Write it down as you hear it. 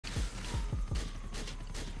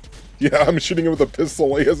Yeah, I'm shooting him with a pistol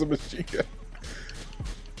while he has a machine gun.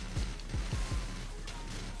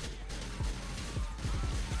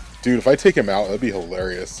 Dude, if I take him out, that'd be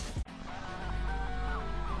hilarious.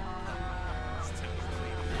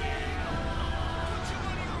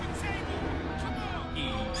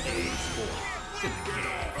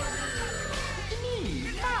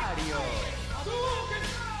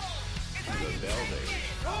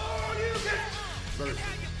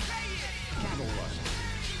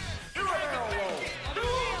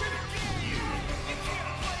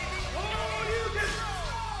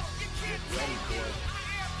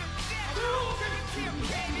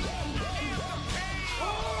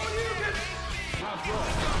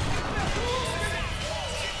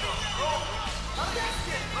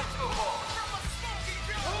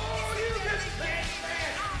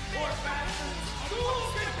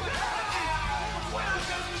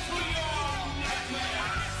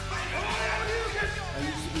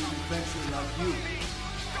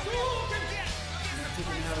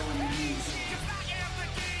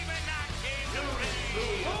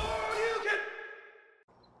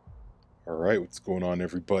 Alright, what's going on,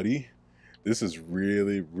 everybody? This is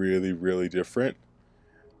really different.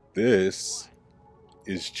 This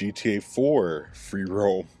is GTA 4 free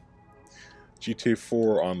roam. GTA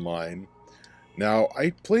 4 online. Now,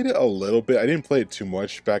 I played it a little bit. I didn't play it too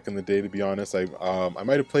much back in the day, to be honest. I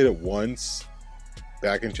might have played it once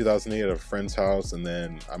back in 2008 at a friend's house, and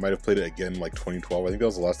then I might have played it again in like 2012. I think that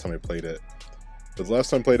was the last time I played it. But the last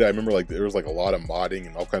time I played it, I remember like there was like a lot of modding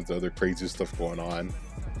and all kinds of other crazy stuff going on.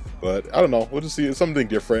 But I don't know, we'll just see. It's something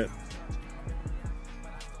different.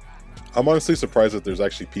 I'm honestly surprised that there's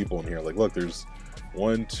actually people in here. Like, look, there's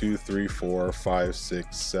 1, 2, 3, 4, 5,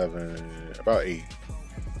 6, 7, about 8.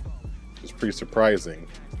 It's pretty surprising.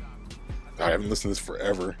 God, I haven't listened to this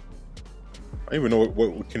forever. I don't even know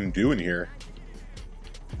what we can do in here.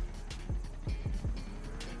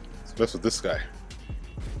 Let's mess with this guy.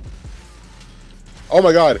 Oh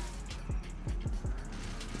my god!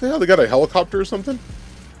 What the hell? They got a helicopter or something?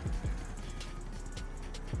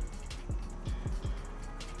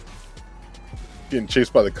 Getting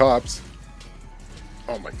chased by the cops.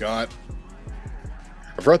 Oh my god.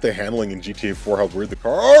 I forgot the handling in GTA 4, how weird the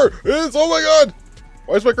car is. Oh my god!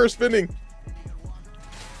 Why is my car spinning?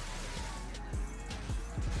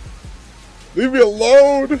 Leave me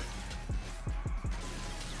alone!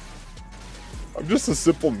 I'm just a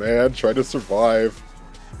simple man trying to survive.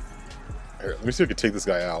 Here, let me see if I can take this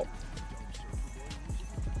guy out.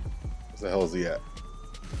 Where the hell is he at?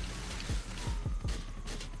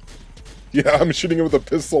 Yeah, I'm shooting him with a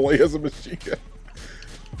pistol while he has a machine gun.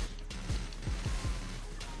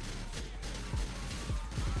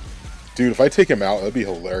 Dude, if I take him out, that'd be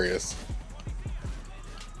hilarious.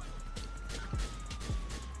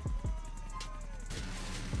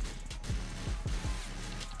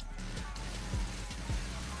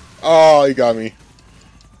 Oh, he got me.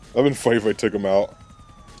 That'd been funny if I took him out.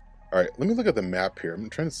 Alright, let me look at the map here. I'm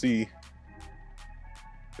trying to see.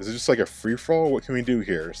 Is it just like a free-for-all? What can we do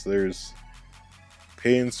here? So there's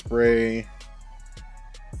pay and spray.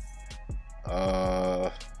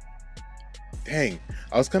 Dang.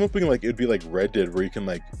 I was kind of hoping like it'd be like Red Dead, where you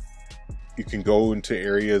can go into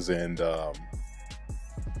areas and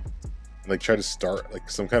like try to start like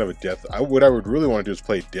some kind of a death. What I would really want to do is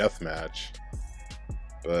play deathmatch,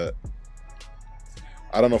 but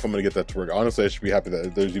I don't know if I'm gonna get that to work. Honestly, I should be happy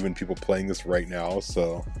that there's even people playing this right now.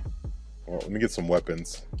 So, well, let me get some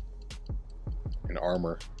weapons and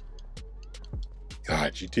armor.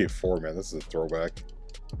 God, GTA 4, man, this is a throwback.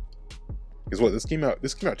 Because what, this came out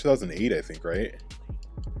 2008, I think, right?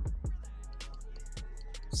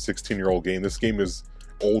 16-year-old game. This game is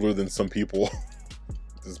older than some people.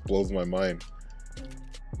 This blows my mind.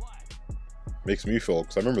 Makes me feel,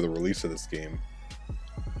 because I remember the release of this game.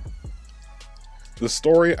 The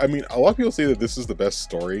story, I mean, a lot of people say that this is the best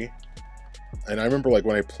story. And I remember like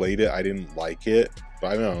when I played it, I didn't like it.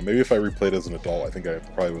 But I don't know, maybe if I replayed it as an adult, I think I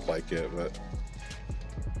probably would like it. But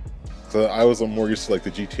so I was more used to like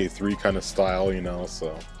the GTA 3 kind of style, you know,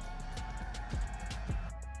 so.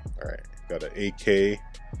 Alright, got an AK.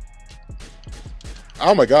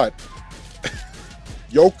 Oh my god.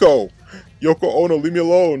 Yoko Ono, leave me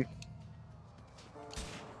alone.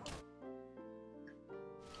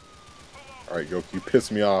 Alright, Yoko, you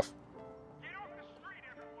pissed me off.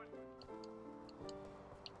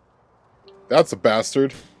 That's a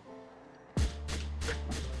bastard.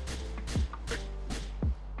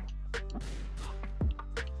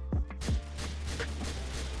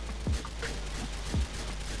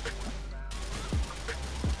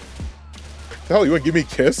 The hell, you wanna give me a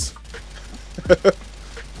kiss?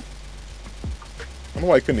 Oh don't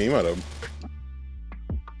know why I couldn't aim at him.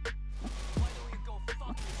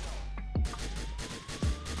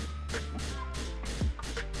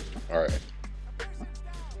 Alright.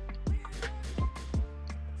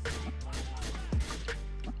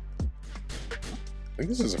 I think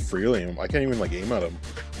this is a free aim. I can't even like aim at him.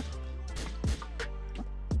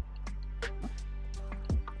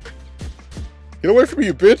 Get away from me,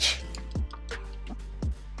 you bitch!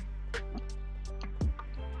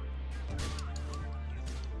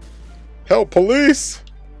 Help, police!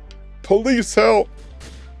 Police, help!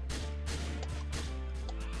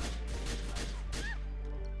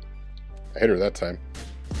 I hit her that time.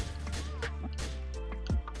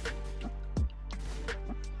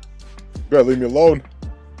 You gotta leave me alone.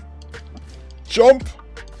 Jump!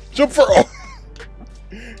 Jump for all!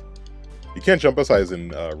 You can't jump as high as in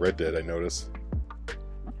Red Dead, I notice.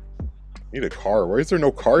 Need a car. Why is there no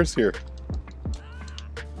cars here?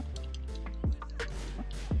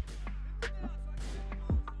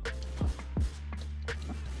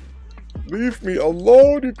 Leave me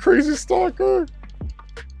alone, you crazy stalker!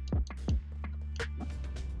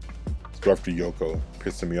 Let's go after Yoko.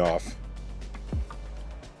 Pissing me off.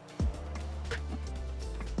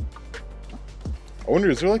 I wonder,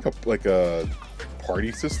 is there like a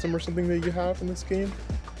party system or something that you have in this game?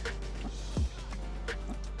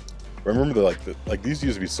 I remember like these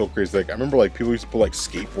used to be so crazy. Like I remember like people used to put like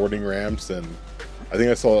skateboarding ramps, and I think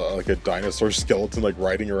I saw like a dinosaur skeleton like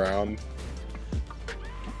riding around.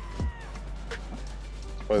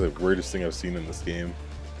 It's probably the weirdest thing I've seen in this game.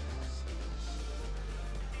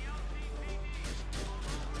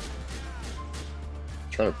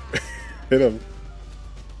 I'm trying to hit him.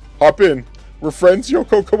 Hop in. We're friends,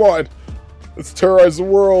 Yoko. Come on. Let's terrorize the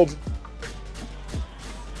world.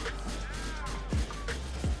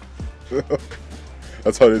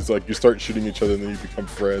 That's how it is, like, you start shooting each other and then you become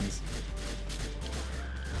friends.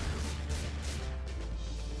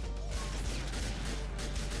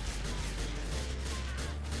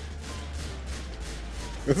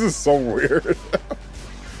 This is so weird.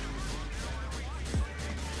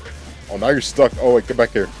 Oh, now you're stuck. Oh, wait, get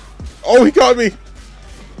back here. Oh, he got me!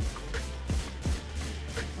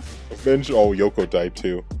 Avenge. Oh, Yoko died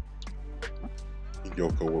too.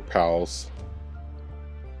 Yoko, we're pals.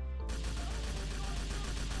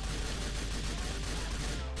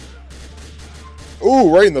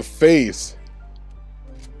 Ooh, right in the face.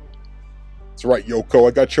 That's right, Yoko.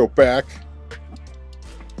 I got your back.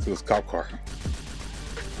 To this cop car.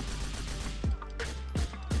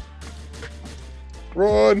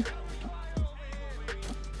 Run!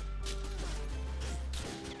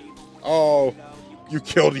 Oh, you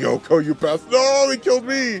killed Yoko, you bastard. No, he killed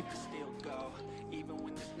me!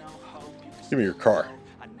 Give me your car.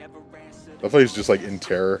 I thought he was just like in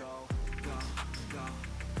terror.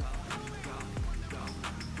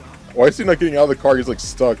 Why is he not getting out of the car? He's like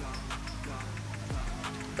stuck.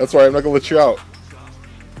 That's right, I'm not gonna let you out.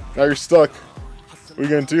 Now you're stuck. What are you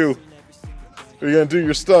gonna do? What are you gonna do?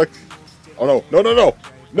 You're stuck. Oh no, no, no, no!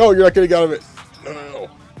 No, you're not getting out of it. No, no, no.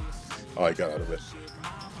 Oh, I got out of it.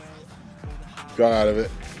 Got out of it.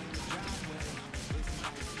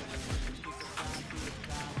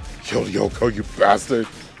 Killed Yoko, you bastard.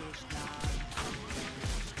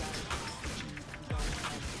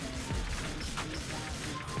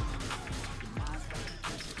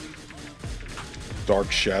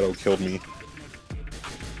 Dark Shadow killed me.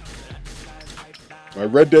 My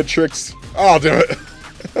Red Dead tricks. Oh, damn it.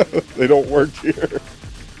 They don't work here.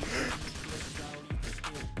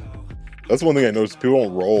 That's one thing I noticed. People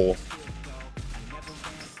don't roll.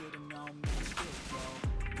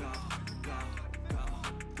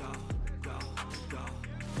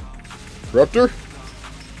 Raptor?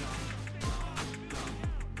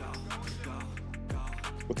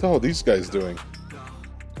 What the hell are these guys doing?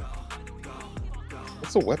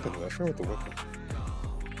 What's the weapon? I forgot what the weapon.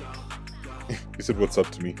 He said, "What's up"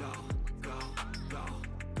 to me.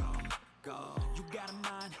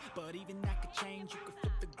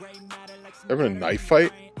 Having a knife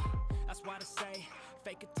fight?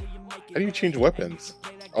 How do you change weapons?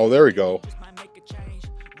 Oh, there we go.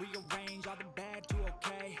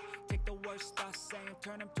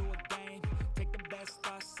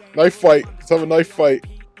 Knife fight. Let's have a knife fight.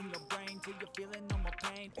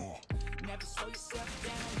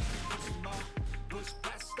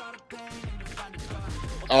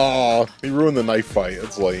 Oh, he ruined the knife fight.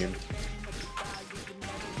 That's lame.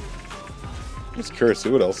 I'm just curious to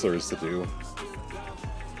see what else there is to do.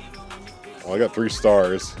 Oh, I got 3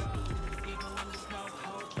 stars. I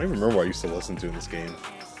don't even remember what I used to listen to in this game.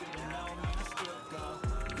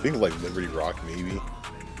 I think like Liberty Rock, maybe.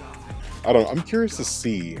 I don't know. I'm curious to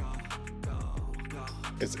see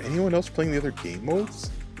Is anyone else playing the other game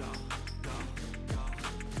modes?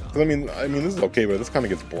 'Cause I mean, this is okay, but this kind of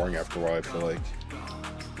gets boring after a while, I feel like.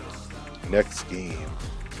 Next game.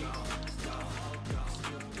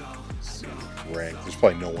 Let's see, ranked. There's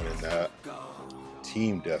probably no one in that.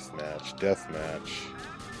 Team deathmatch, deathmatch.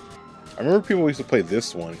 I remember people used to play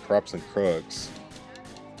this one, Crops and Crooks.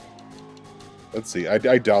 Let's see. I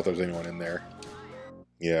doubt there's anyone in there.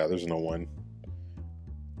 Yeah, there's no one.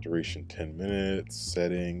 Duration 10 minutes.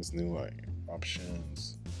 Settings, new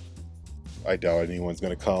options. I doubt anyone's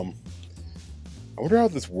gonna come. I wonder how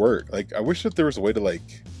this worked. Like, I wish that there was a way to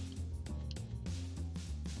like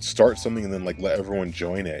start something and then like let everyone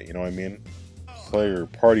join it. You know what I mean? Player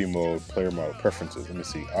party mode, player mode preferences. Let me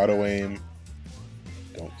see. Auto aim.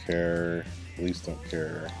 Don't care. Police don't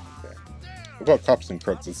care. Okay. What about Cops and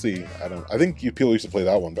Crooks? Let's see. I think people used to play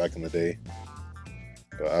that one back in the day.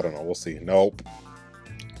 But I don't know. We'll see. Nope.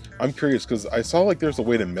 I'm curious because I saw like there's a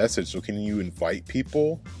way to message. So can you invite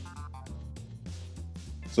people?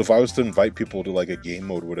 So if I was to invite people to like a game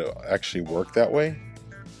mode, would it actually work that way?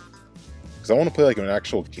 Because I want to play like an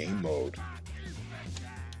actual game mode.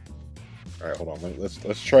 All right, hold on.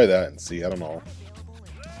 Let's try that and see. I don't know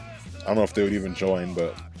if they would even join,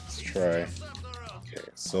 but let's try. Okay,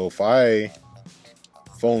 so if I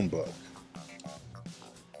phone book,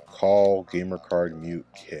 call, gamer card, mute,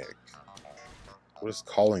 kick. What does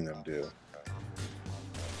calling them do?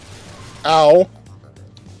 Ow!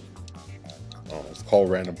 Oh, let's call a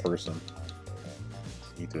random person.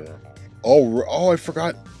 Need to. Oh, I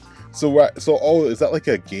forgot. So oh, is that like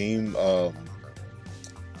a game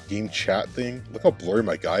game chat thing? Look how blurry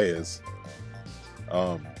my guy is.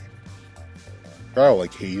 Forgot how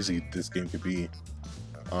like hazy this game could be.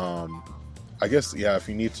 I guess yeah. If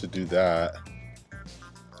you need to do that,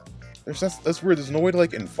 that's weird. There's no way to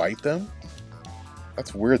like invite them.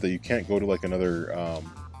 That's weird that you can't go to like another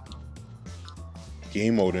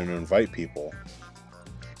game mode and invite people.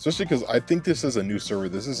 Especially because I think this is a new server.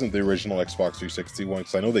 This isn't the original Xbox 360 one,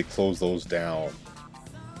 because I know they closed those down.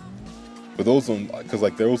 But those ones, because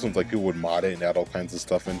like those ones, like people would mod it and add all kinds of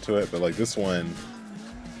stuff into it. But like this one,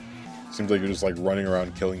 seems like you're just like running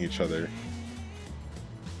around killing each other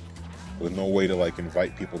with no way to like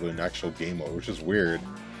invite people to an actual game mode, which is weird.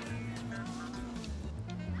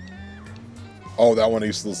 Oh, that one I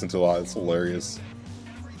used to listen to a lot. It's hilarious.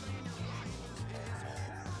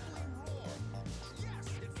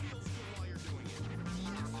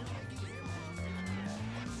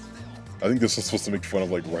 I think this is supposed to make fun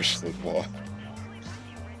of like Rush Limbaugh.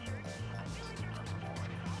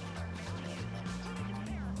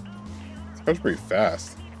 That was pretty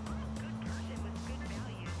fast.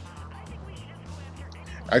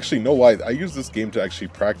 Actually, no lie. I use this game to actually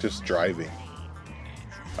practice driving.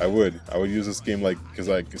 I would use this game like because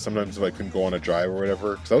like sometimes if I couldn't go on a drive or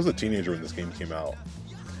whatever, because I was a teenager when this game came out,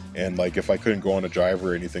 and like if I couldn't go on a drive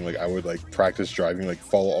or anything, like I would like practice driving, like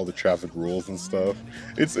follow all the traffic rules and stuff.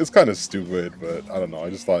 It's kind of stupid, but I don't know.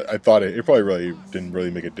 I thought it probably really didn't really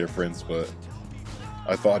make a difference, but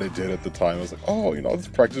I thought it did at the time. I was like, oh, you know, let's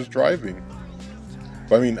practice driving.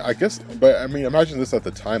 But I mean, imagine this at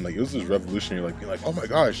the time. Like it was just revolutionary. Like being like, oh my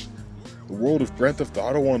gosh, the world of Grand Theft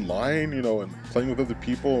Auto Online, you know, and playing with other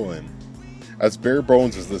people, and as bare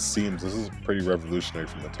bones as this seems, this is pretty revolutionary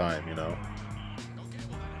from the time, you know.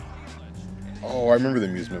 Oh, I remember the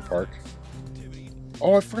amusement park.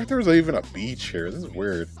 Oh, I forgot there was even a beach here. This is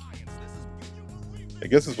weird. I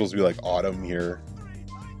guess it's supposed to be like autumn here.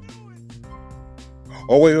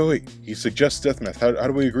 Oh, wait. He suggests deathmatch. How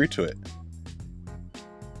do we agree to it?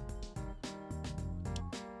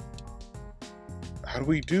 How do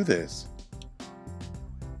we do this?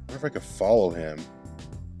 I wonder if I could follow him.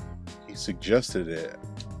 He suggested it.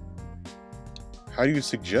 How do you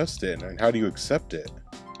suggest it, and how do you accept it?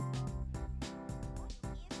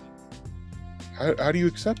 How do you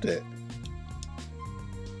accept it?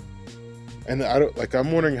 And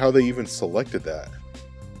I'm wondering how they even selected that.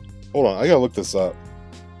 Hold on, I gotta look this up.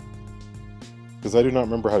 Because I do not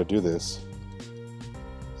remember how to do this.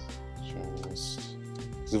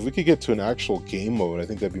 Because if we could get to an actual game mode, I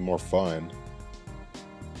think that'd be more fun.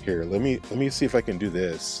 Here, let me see if I can do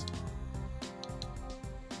this.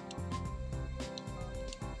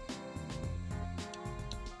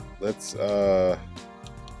 Let's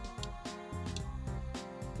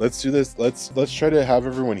do this. Let's try to have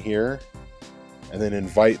everyone here and then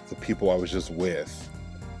invite the people I was just with.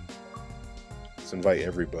 Let's invite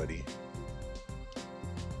everybody.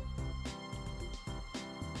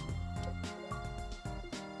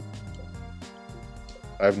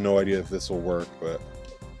 I have no idea if this will work, but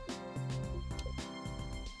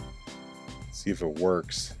let's see if it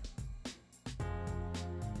works.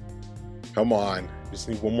 Come on. Just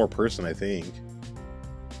need one more person, I think.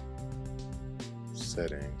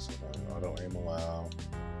 Settings. Auto aim allow.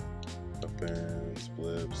 Weapons,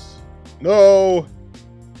 blips. No!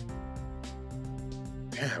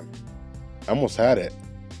 Damn. I almost had it.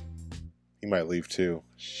 He might leave too.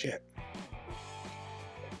 Shit.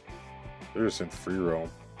 They're just in free roam.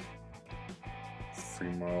 Free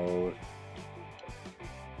mode.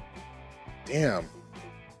 Damn.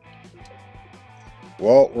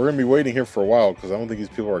 Well, we're going to be waiting here for a while because I don't think these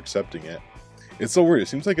people are accepting it. It's so weird. It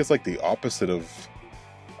seems like it's like the opposite of...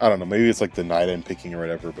 I don't know. Maybe it's like the night end picking or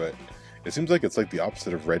whatever, but it seems like it's like the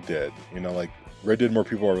opposite of Red Dead. You know, like Red Dead, more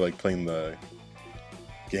people are like playing the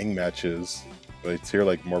gang matches. But it's here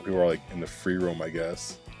like more people are like in the free roam, I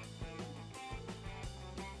guess.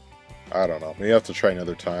 I don't know. Maybe I have to try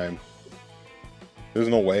another time. There's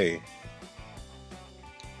no way.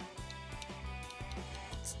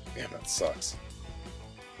 Damn, that sucks.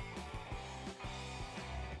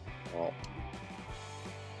 Well,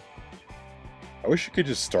 I wish you could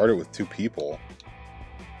just start it with 2 people.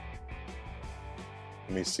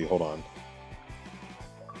 Let me see, hold on.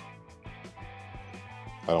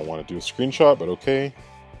 I don't want to do a screenshot, but okay.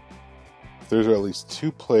 If there's at least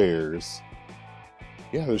 2 players.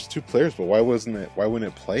 Yeah, there's 2 players, but why wouldn't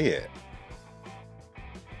it play it?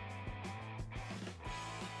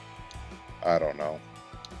 I don't know.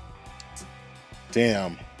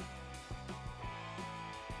 Damn.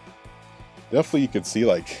 Definitely you could see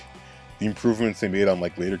like the improvements they made on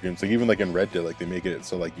like later games. Like even like in Red Dead, like they make it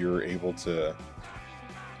so like you're able to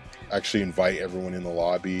actually invite everyone in the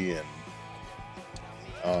lobby, and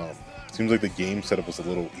seems like the game setup was a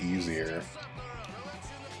little easier.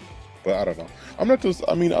 But I don't know. I'm not just.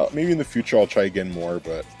 I mean, maybe in the future I'll try again more.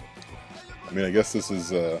 But I mean, I guess this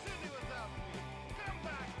is.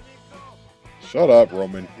 Shut up,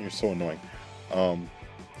 Roman. You're so annoying.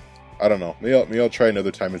 I don't know. Maybe I'll try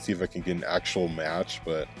another time and see if I can get an actual match.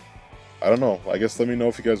 But I don't know. I guess let me know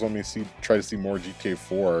if you guys want me to try to see more GTA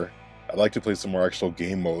 4. I'd like to play some more actual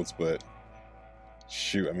game modes, but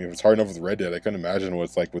shoot, I mean, if it's hard enough with Red Dead, I couldn't imagine what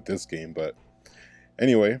it's like with this game. But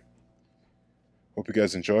anyway, hope you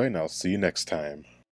guys enjoy, and I'll see you next time.